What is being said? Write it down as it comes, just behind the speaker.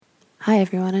Hi,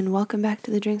 everyone, and welcome back to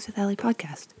the Drinks with Allie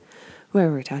podcast, where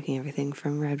we're talking everything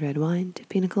from red wine to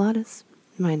pina coladas.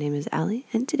 My name is Allie,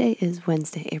 and today is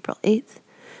Wednesday, April 8th.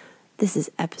 This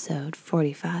is episode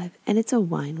 45, and it's a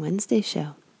Wine Wednesday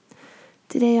show.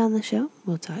 Today on the show,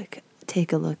 we'll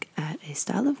take a look at a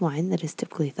style of wine that is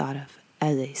typically thought of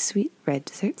as a sweet red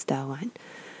dessert style wine,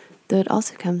 though it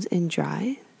also comes in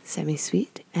dry,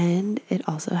 semi-sweet, and it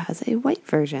also has a white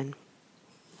version.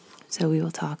 So we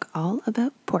will talk all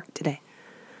about port today.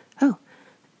 Oh,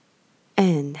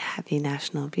 and happy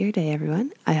National Beer Day,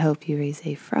 everyone. I hope you raise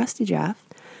a frosty draft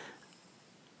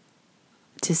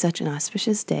to such an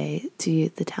auspicious day to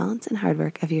the talents and hard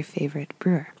work of your favorite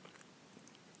brewer.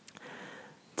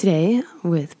 Today,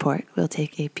 with port, we'll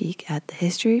take a peek at the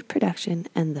history, production,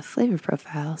 and the flavor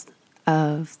profiles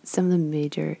of some of the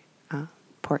major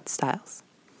port styles.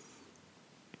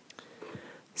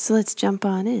 So let's jump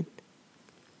on in.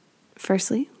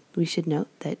 Firstly, we should note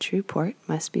that true port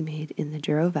must be made in the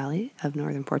Douro Valley of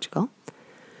northern Portugal.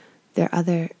 There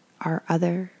are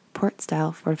other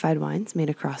port-style fortified wines made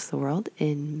across the world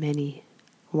in many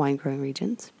wine-growing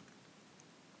regions.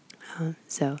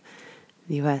 So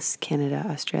the U.S., Canada,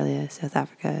 Australia, South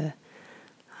Africa,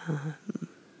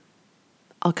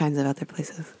 all kinds of other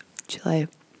places. Chile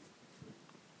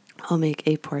all make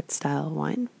a port-style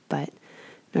wine, but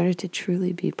in order to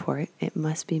truly be port, it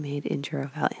must be made in Douro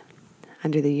Valley.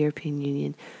 Under the European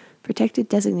Union protected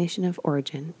designation of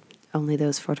origin, only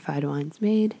those fortified wines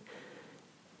made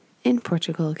in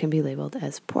Portugal can be labeled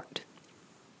as port.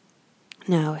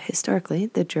 Now, historically,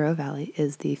 the Douro Valley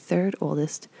is the third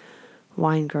oldest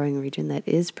wine growing region that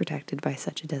is protected by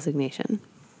such a designation.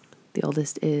 The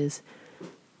oldest is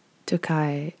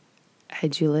Tokaj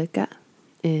Hegyalika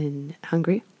in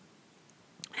Hungary,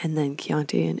 and then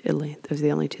Chianti in Italy. Those are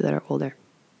the only two that are older.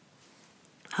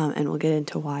 And we'll get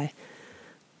into why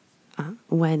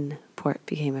when port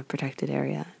became a protected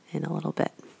area in a little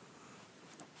bit.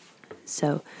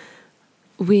 So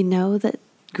we know that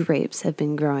grapes have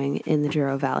been growing in the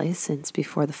Douro Valley since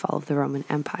before the fall of the Roman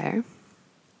Empire.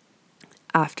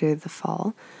 After the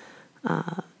fall,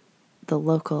 the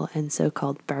local and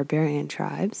so-called barbarian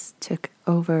tribes took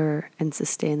over and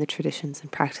sustained the traditions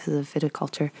and practices of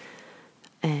viticulture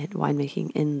and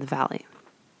winemaking in the valley.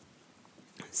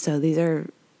 So these are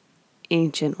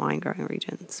ancient wine-growing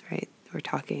regions, right? We're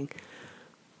talking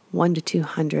 100 to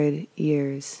 200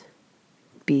 years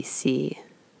BC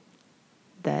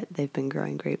that they've been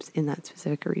growing grapes in that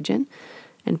specific region,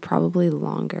 and probably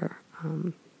longer.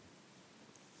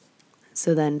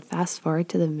 So then fast forward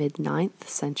to the mid-9th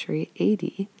century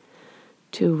AD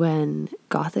to when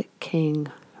Gothic King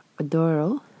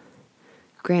Odoro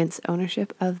grants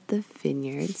ownership of the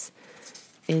vineyards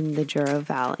in the Douro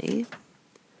Valley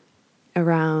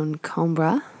around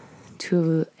Coimbra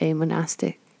to a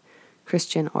monastic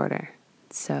Christian order.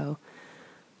 So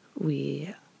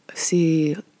we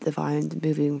see the vines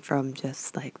moving from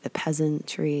just like the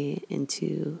peasantry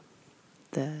into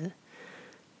the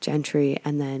gentry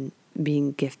and then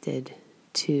being gifted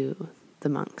to the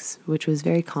monks, which was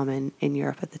very common in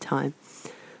Europe at the time.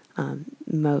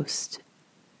 Most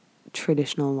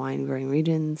traditional wine growing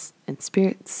regions and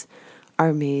spirits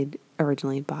are made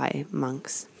originally by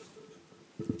monks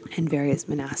and various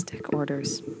monastic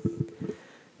orders.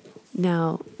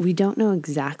 Now, we don't know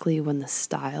exactly when the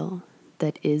style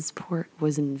that is port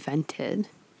was invented.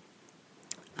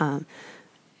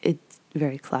 It's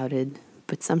very clouded,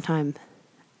 but sometime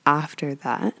after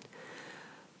that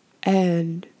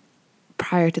and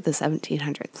prior to the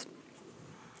 1700s.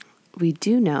 We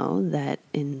do know that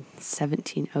in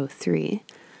 1703,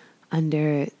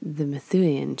 under the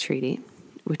Methuen Treaty,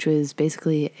 which was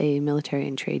basically a military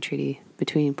and trade treaty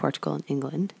between Portugal and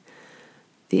England,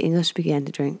 the English began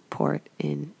to drink port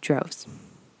in droves.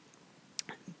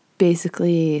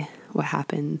 Basically, what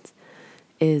happened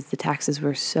is the taxes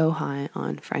were so high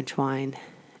on French wine,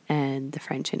 and the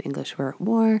French and English were at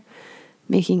war,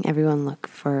 making everyone look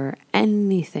for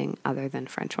anything other than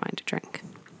French wine to drink.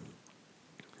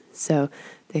 So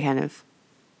they kind of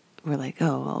were like,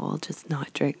 oh, well, we'll just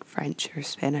not drink French or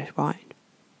Spanish wine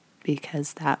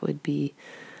because that would be,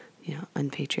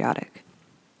 unpatriotic.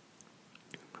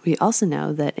 We also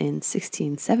know that in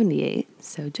 1678,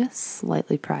 so just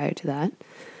slightly prior to that,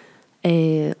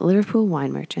 a Liverpool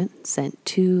wine merchant sent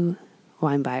 2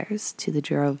 wine buyers to the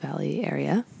Douro Valley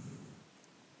area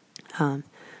to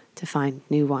find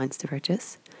new wines to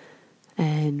purchase.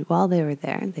 And while they were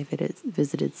there, they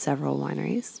visited several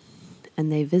wineries,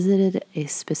 and they visited a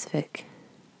specific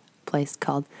place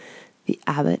called the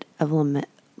Abbot of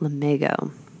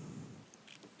Lamego,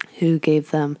 who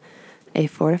gave them a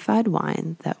fortified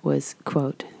wine that was,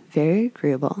 quote, very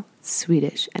agreeable,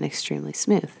 sweetish, and extremely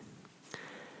smooth.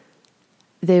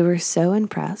 They were so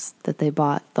impressed that they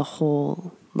bought the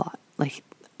whole lot, like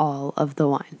all of the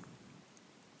wine,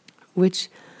 which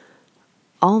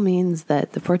all means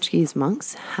that the Portuguese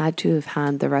monks had to have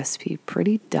had the recipe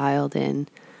pretty dialed in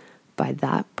by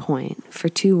that point for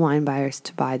 2 wine buyers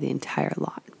to buy the entire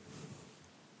lot.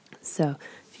 So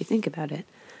if you think about it,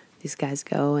 these guys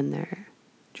go and they're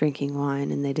drinking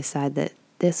wine and they decide that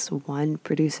this one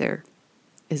producer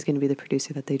is going to be the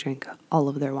producer that they drink all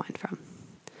of their wine from.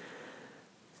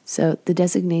 So the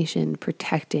designation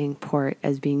protecting port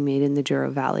as being made in the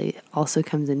Douro Valley also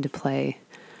comes into play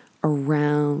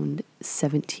around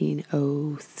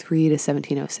 1703 to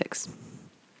 1706,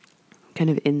 kind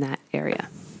of in that area.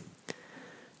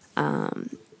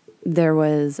 There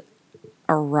was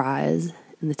a rise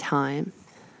in the time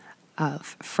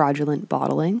of fraudulent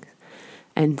bottling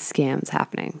and scams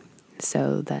happening.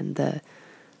 So then the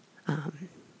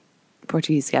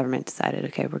Portuguese government decided,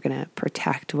 okay, we're going to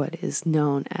protect what is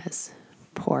known as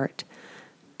port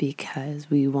because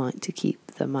we want to keep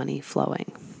the money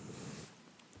flowing.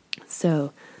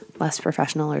 So less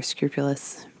professional or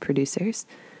scrupulous producers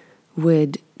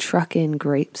would truck in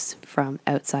grapes from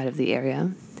outside of the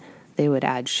area. They would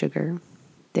add sugar.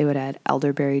 They would add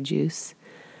elderberry juice.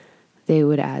 They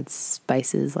would add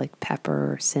spices like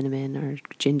pepper or cinnamon or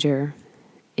ginger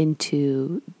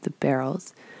into the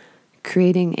barrels,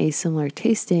 creating a similar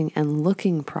tasting and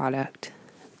looking product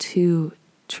to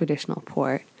traditional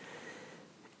port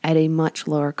at a much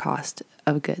lower cost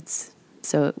of goods.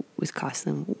 So it was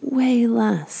costing them way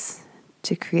less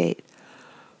to create,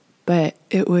 but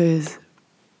it was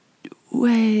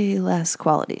way less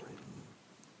quality.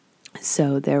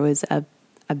 So there was a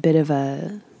bit of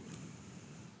a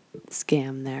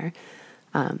scam there.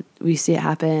 We see it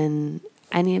happen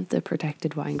any of the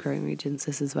protected wine growing regions.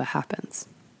 This is what happens.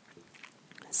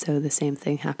 So the same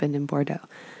thing happened in Bordeaux.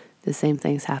 The same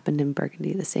things happened in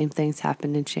Burgundy. The same things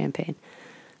happened in Champagne.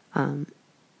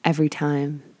 Every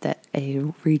time that a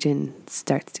region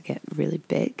starts to get really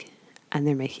big and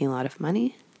they're making a lot of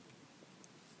money,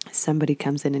 somebody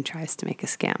comes in and tries to make a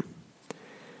scam.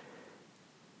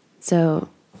 So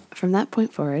from that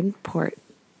point forward, port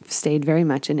stayed very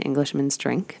much an Englishman's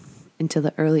drink until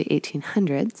the early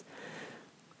 1800s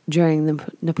during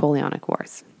the Napoleonic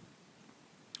Wars,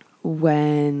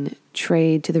 when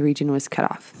trade to the region was cut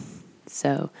off.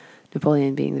 So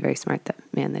Napoleon, being the very smart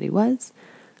man that he was,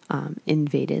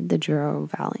 invaded the Douro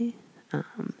Valley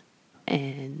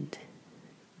and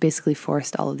basically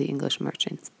forced all of the English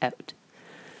merchants out.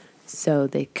 So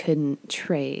they couldn't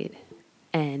trade,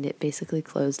 and it basically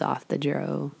closed off the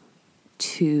Douro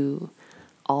to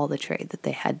all the trade that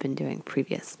they had been doing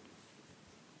previous.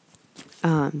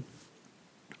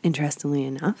 Interestingly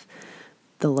enough,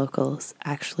 the locals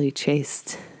actually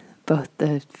chased both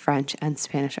the French and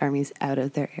Spanish armies out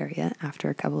of their area after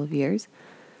a couple of years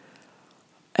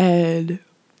and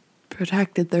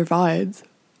protected their vines,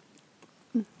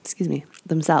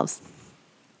 themselves.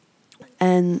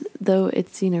 And though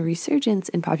it's seen a resurgence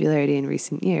in popularity in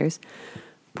recent years,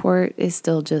 port is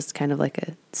still just kind of like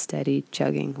a steady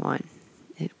chugging wine.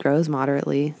 It grows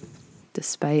moderately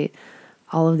despite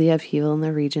all of the upheaval in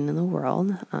the region and the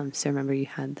world. So remember, you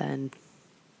had then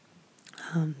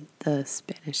the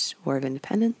Spanish War of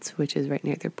Independence, which is right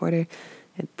near their border. You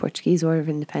had the Portuguese War of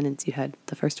Independence. You had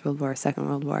the First World War, Second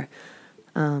World War,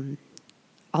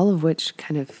 all of which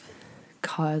kind of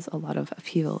cause a lot of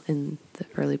upheaval in the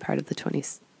early part of the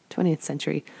 20th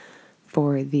century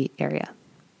for the area.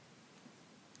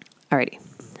 Alrighty,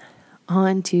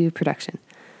 on to production.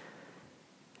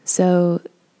 So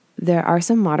there are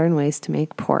some modern ways to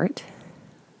make port,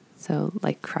 so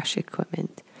like crush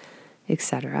equipment,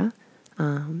 etc.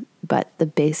 But the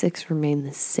basics remain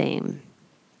the same.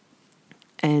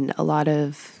 And a lot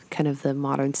of kind of the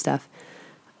modern stuff,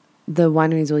 the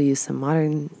wineries will use some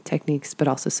modern techniques, but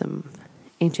also some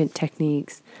ancient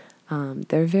techniques.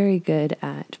 They're very good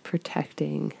at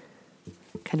protecting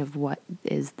kind of what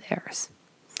is theirs.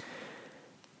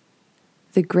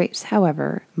 The grapes,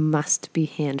 however, must be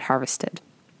hand harvested.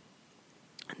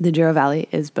 The Douro Valley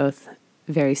is both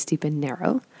very steep and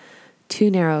narrow, too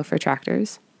narrow for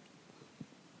tractors,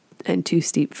 and too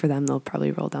steep for them. They'll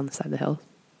probably roll down the side of the hill.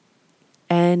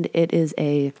 And it is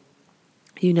a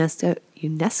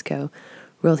UNESCO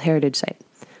World Heritage Site.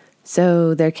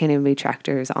 So there can't even be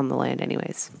tractors on the land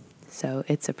anyways. So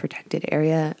it's a protected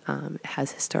area. It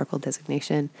has historical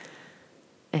designation,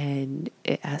 and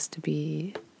it has to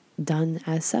be done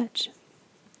as such.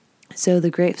 So the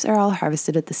grapes are all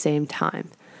harvested at the same time.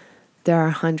 There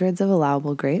are hundreds of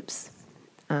allowable grapes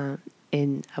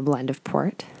in a blend of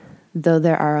port. though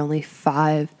there are only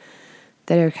 5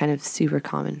 that are kind of super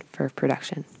common for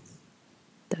production.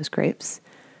 Those grapes,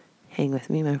 hang with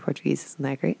me, my Portuguese isn't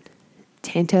that great.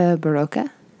 Tinta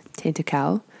Barroca, Tinta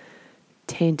Cao,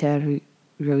 Tinta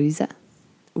Rosa,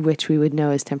 which we would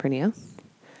know as Tempranillo,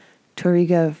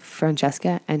 Touriga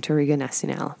Francesca, and Touriga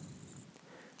Nacional.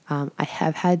 I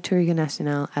have had Touriga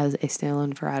Nacional as a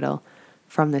standalone varietal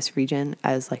from this region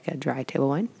as like a dry table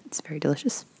wine. It's very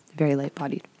delicious, very light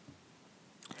bodied.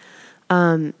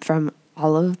 From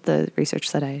all of the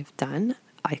research that I've done,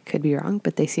 I could be wrong,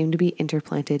 but they seem to be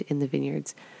interplanted in the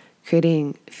vineyards,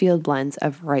 creating field blends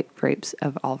of ripe grapes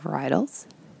of all varietals.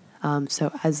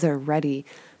 So as they're ready,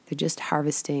 they're just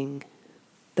harvesting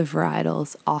the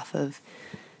varietals off of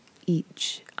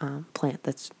each plant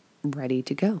that's ready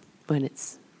to go when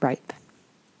it's ripe.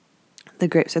 The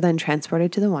grapes are then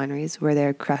transported to the wineries where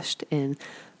they're crushed in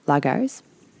lagars,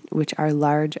 which are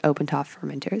large open-top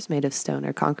fermenters made of stone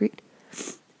or concrete.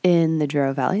 In the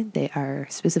Douro Valley, they are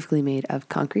specifically made of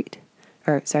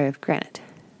of granite.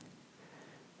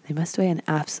 They must weigh an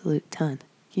absolute ton.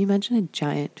 Can you imagine a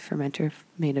giant fermenter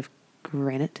made of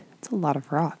granite? It's a lot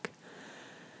of rock.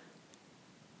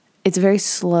 It's a very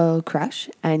slow crush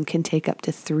and can take up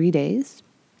to 3 days.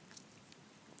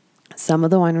 Some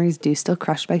of the wineries do still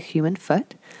crush by human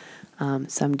foot.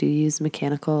 Some do use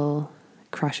mechanical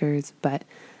crushers, but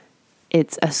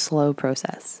it's a slow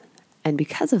process. And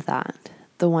because of that,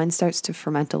 the wine starts to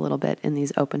ferment a little bit in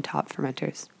these open top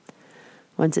fermenters.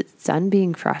 Once it's done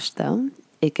being crushed, though,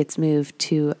 it gets moved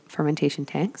to fermentation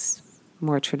tanks,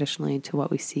 more traditionally to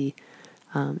what we see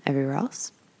everywhere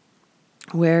else,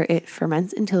 where it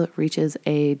ferments until it reaches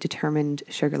a determined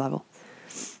sugar level.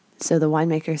 So the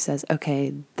winemaker says,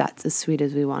 okay, that's as sweet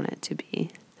as we want it to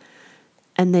be.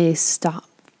 And they stop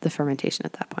the fermentation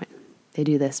at that point. They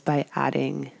do this by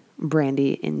adding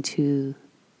brandy into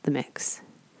the mix.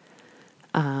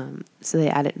 So they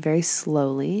add it very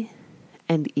slowly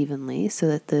and evenly so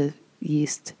that the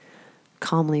yeast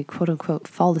calmly, quote unquote,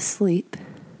 fall asleep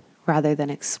rather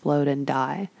than explode and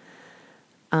die.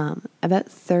 About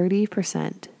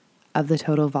 30% of the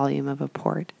total volume of a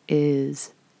port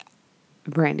is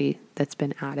brandy that's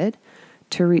been added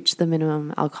to reach the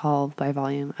minimum alcohol by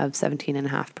volume of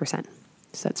 17.5%.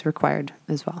 So that's required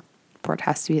as well. Port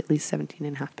has to be at least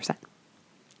 17.5%.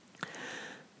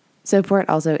 So port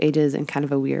also ages in kind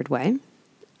of a weird way.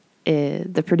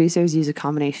 The producers use a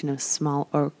combination of small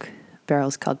oak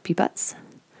barrels called pipats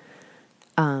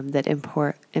that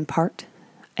impart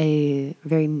a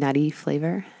very nutty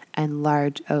flavor, and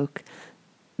large oak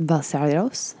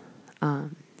balseiros,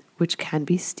 which can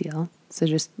be steel, so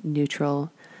just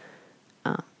neutral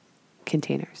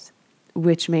containers,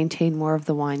 which maintain more of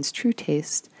the wine's true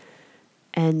taste.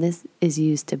 And this is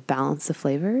used to balance the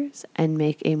flavors and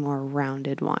make a more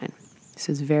rounded wine.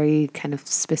 So it's very kind of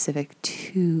specific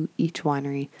to each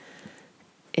winery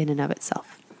in and of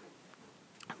itself.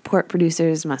 Port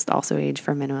producers must also age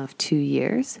for a minimum of 2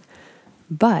 years,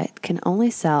 but can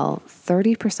only sell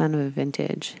 30% of a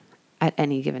vintage at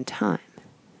any given time.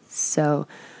 So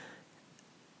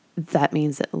that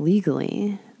means that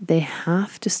legally they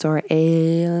have to store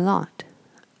a lot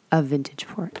of vintage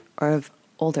port or of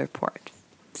older port,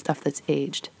 stuff that's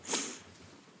aged.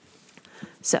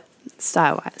 So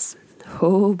style-wise,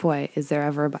 oh boy, is there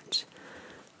ever a bunch.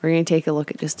 We're going to take a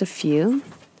look at just a few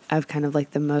of kind of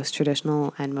like the most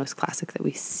traditional and most classic that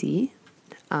we see.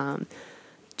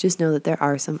 Just know that there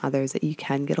are some others that you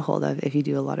can get a hold of if you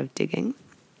do a lot of digging.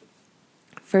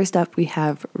 First up, we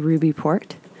have Ruby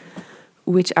Port,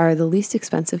 which are the least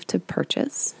expensive to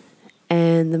purchase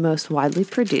and the most widely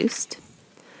produced.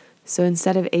 So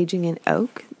instead of aging in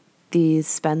oak, these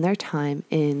spend their time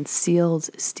in sealed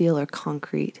steel or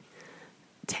concrete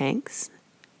tanks.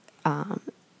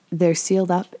 They're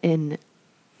sealed up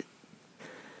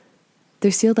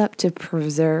to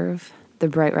preserve the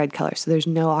bright red color, so there's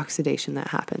no oxidation that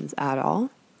happens at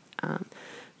all.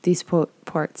 These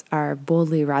ports are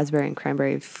boldly raspberry and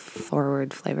cranberry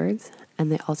forward flavors,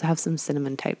 and they also have some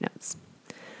cinnamon type notes.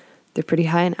 They're pretty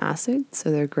high in acid,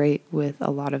 so they're great with a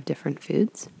lot of different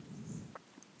foods.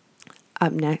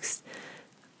 Up next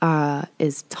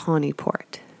is tawny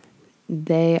port.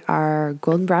 They are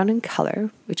golden brown in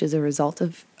color, which is a result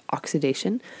of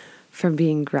oxidation from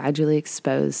being gradually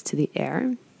exposed to the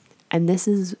air. And this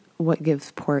is what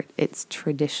gives port its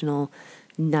traditional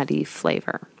nutty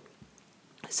flavor.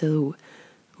 So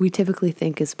we typically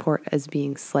think of port as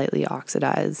being slightly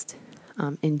oxidized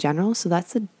in general. So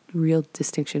that's a real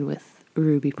distinction with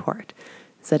Ruby Port,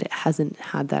 is that it hasn't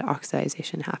had that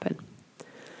oxidization happen.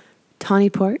 Tawny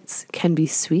ports can be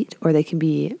sweet or they can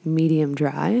be medium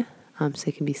dry, so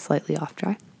they can be slightly off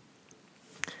dry.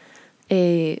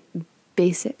 A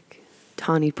basic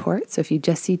tawny port, so if you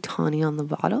just see tawny on the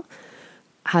bottle,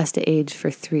 has to age for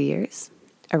 3 years.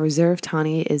 A reserve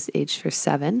tawny is aged for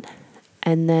 7.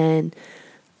 And then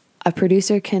a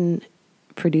producer can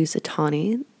produce a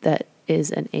tawny that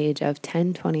is an age of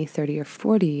 10, 20, 30, or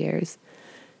 40 years,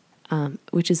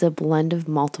 which is a blend of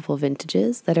multiple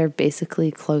vintages that are basically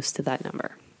close to that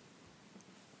number.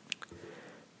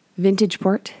 Vintage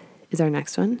port is our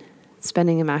next one,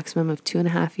 spending a maximum of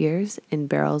 2.5 years in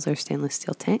barrels or stainless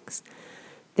steel tanks.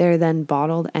 They're then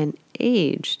bottled and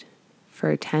aged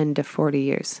for 10 to 40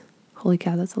 years. Holy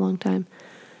cow, that's a long time.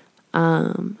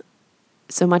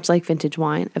 So much like vintage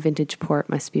wine, a vintage port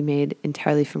must be made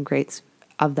entirely from grapes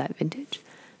of that vintage.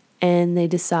 And they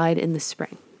decide in the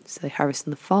spring. So they harvest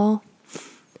in the fall,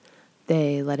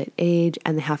 they let it age,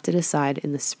 and they have to decide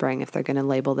in the spring if they're going to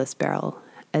label this barrel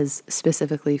as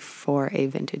specifically for a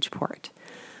vintage port.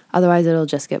 Otherwise, it'll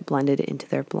just get blended into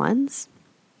their blends,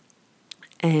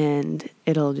 and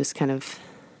it'll just kind of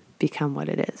become what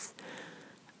it is.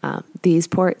 These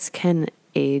ports can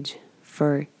age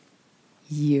for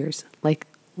years, like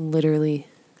literally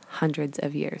hundreds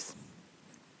of years.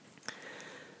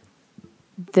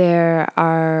 There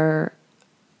are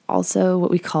also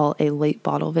what we call a late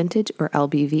bottle vintage, or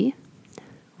LBV,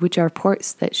 which are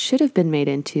ports that should have been made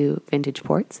into vintage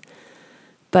ports,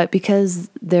 but because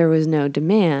there was no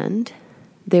demand,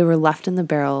 they were left in the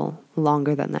barrel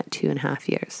longer than that 2.5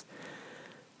 years.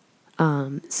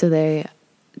 So they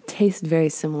taste very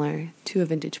similar to a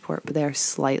vintage port, but they are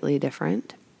slightly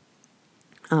different.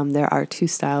 There are 2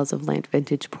 styles of late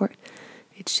vintage port.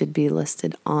 It should be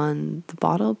listed on the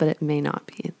bottle, but it may not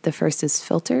be. The first is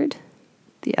filtered.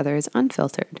 The other is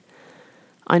unfiltered.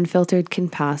 Unfiltered can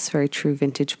pass for a true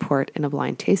vintage port in a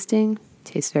blind tasting.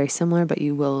 Tastes very similar, but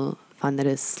you will find that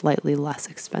it's slightly less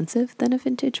expensive than a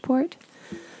vintage port.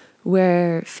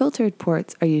 Where filtered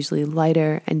ports are usually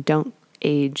lighter and don't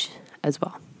age as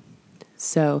well.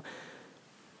 So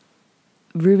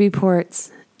ruby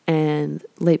ports and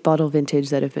late bottle vintage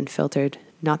that have been filtered,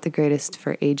 not the greatest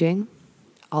for aging.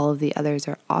 All of the others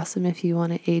are awesome if you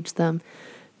want to age them.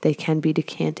 They can be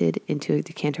decanted into a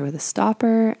decanter with a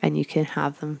stopper, and you can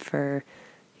have them for,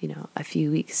 a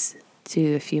few weeks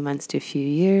to a few months to a few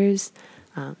years.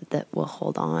 That will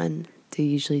hold on. They're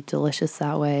usually delicious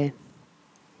that way.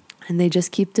 And they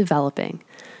just keep developing.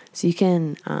 So you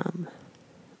can,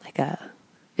 like a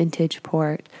vintage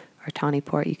port or tawny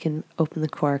port, you can open the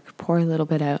cork, pour a little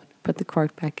bit out, put the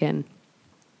cork back in,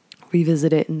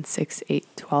 revisit it in 6, 8,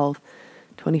 12,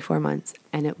 24 months,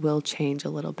 and it will change a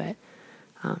little bit.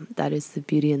 That is the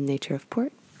beauty and nature of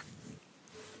port.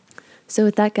 So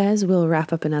with that, guys, we'll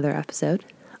wrap up another episode.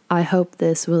 I hope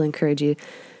this will encourage you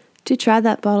to try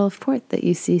that bottle of port that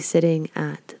you see sitting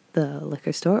at the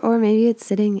liquor store, or maybe it's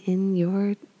sitting in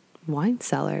your wine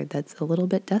cellar that's a little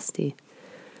bit dusty.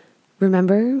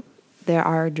 Remember, there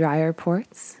are drier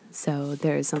ports. So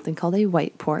there's something called a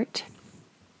white port,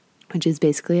 which is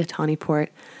basically a tawny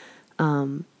port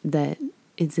that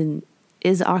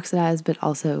is oxidized but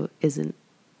also isn't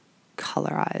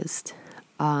colorized.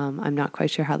 I'm not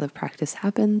quite sure how the practice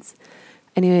happens.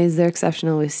 Anyways, they're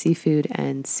exceptional with seafood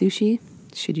and sushi,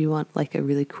 should you want like a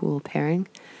really cool pairing.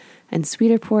 And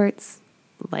sweeter ports,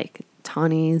 like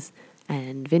tawnies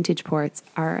and vintage ports,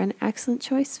 are an excellent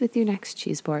choice with your next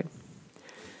cheese board.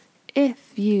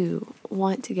 If you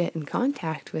want to get in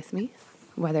contact with me,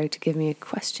 whether to give me a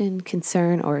question,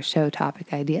 concern, or a show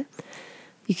topic idea,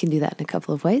 you can do that in a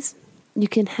couple of ways. You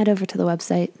can head over to the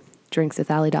website,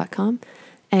 drinkswithally.com,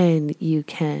 and you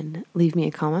can leave me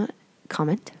a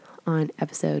comment on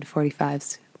episode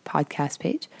 45's podcast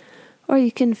page, or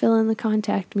you can fill in the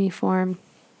contact me form.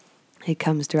 It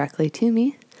comes directly to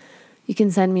me. You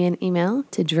can send me an email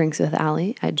to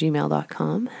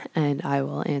drinkswithally@gmail.com, and I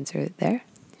will answer it there.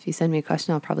 If you send me a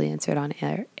question, I'll probably answer it on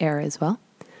air as well.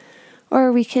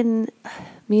 Or we can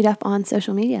meet up on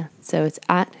social media. So it's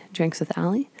at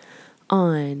drinkswithally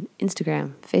on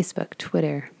Instagram, Facebook,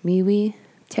 Twitter, MeWe,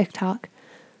 TikTok,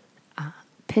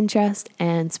 Pinterest,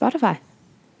 and Spotify.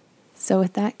 So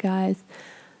with that, guys,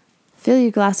 fill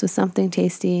your glass with something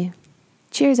tasty.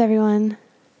 Cheers, everyone.